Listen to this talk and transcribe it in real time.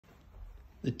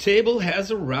The table has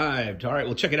arrived. All right,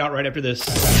 we'll check it out right after this.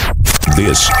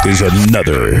 This is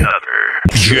another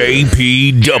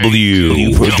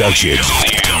JPW production.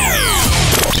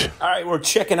 All right, we're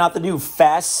checking out the new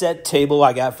Fastset table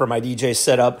I got for my DJ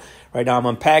setup. Right now I'm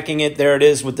unpacking it. There it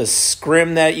is with the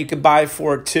scrim that you can buy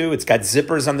for it too. It's got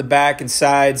zippers on the back and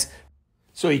sides,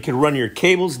 so you can run your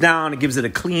cables down. It gives it a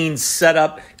clean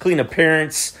setup, clean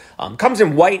appearance. Comes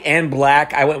in white and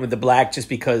black. I went with the black just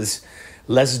because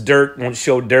less dirt, won't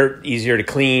show dirt, easier to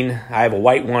clean. I have a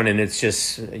white one and it's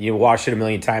just, you wash it a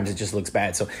million times, it just looks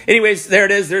bad. So anyways, there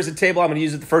it is. There's a table. I'm going to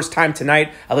use it the first time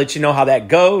tonight. I'll let you know how that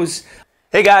goes.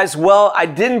 Hey guys, well, I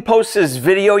didn't post this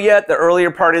video yet, the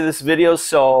earlier part of this video,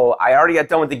 so I already got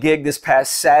done with the gig this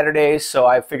past Saturday, so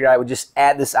I figured I would just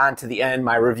add this on to the end,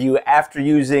 my review after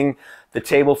using the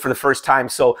table for the first time.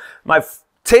 So my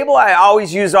table I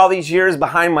always used all these years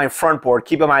behind my front board.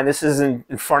 Keep in mind, this isn't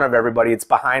in front of everybody. It's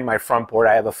behind my front board.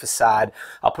 I have a facade.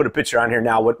 I'll put a picture on here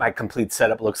now what my complete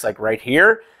setup looks like right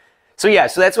here. So yeah,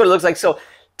 so that's what it looks like. So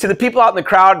to the people out in the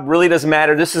crowd, really doesn't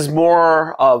matter. This is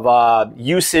more of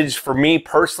usage for me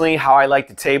personally, how I like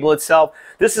the table itself.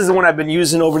 This is the one I've been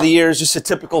using over the years, just a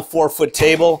typical 4-foot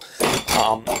table.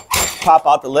 Pop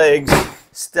out the legs,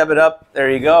 step it up.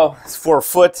 There you go. It's 4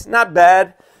 foot, not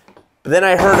bad. But then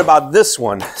I heard about this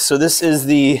one. So this is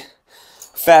the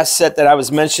Fastset that I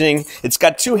was mentioning. It's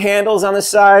got 2 handles on the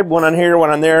side, one on here, one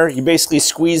on there. You basically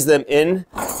squeeze them in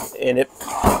and it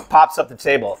pops up the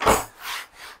table.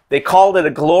 They called it a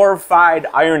glorified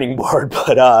ironing board,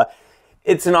 but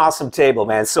it's an awesome table,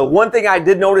 man. So one thing I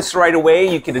did notice right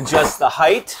away, you can adjust the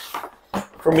height.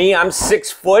 For me, I'm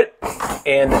 6 foot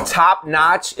and the top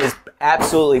notch is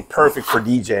absolutely perfect for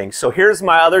DJing. So here's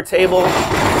my other table.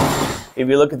 If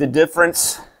you look at the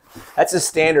difference, that's a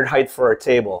standard height for a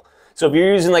table. So if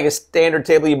you're using like a standard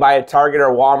table you buy at Target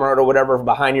or Walmart or whatever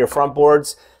behind your front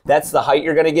boards, that's the height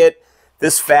you're gonna get.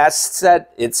 This Fastset,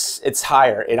 it's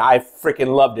higher, and I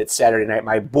freaking loved it Saturday night.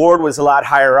 My board was a lot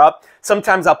higher up.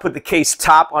 Sometimes I'll put the case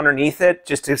top underneath it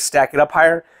just to stack it up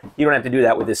higher. You don't have to do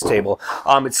that with this table.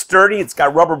 It's sturdy, it's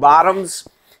got rubber bottoms.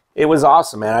 It was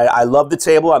awesome, man. I love the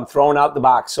table. I'm throwing out the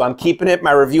box, so I'm keeping it.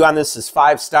 My review on this is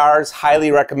 5 stars.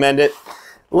 Highly recommend it.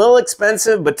 A little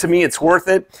expensive, but to me, it's worth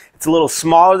it. It's a little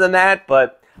smaller than that,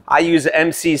 but I use an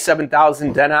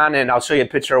MC7000 Denon, and I'll show you a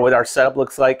picture of what our setup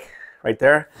looks like right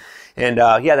there. And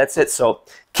yeah, that's it. So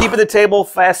keeping the table,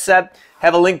 Fastset.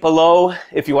 Have a link below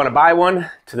if you want to buy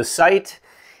one to the site.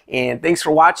 And thanks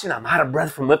for watching. I'm out of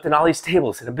breath from lifting all these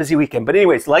tables in a busy weekend. But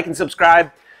anyways, like and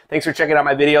subscribe. Thanks for checking out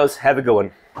my videos. Have a good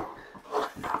one.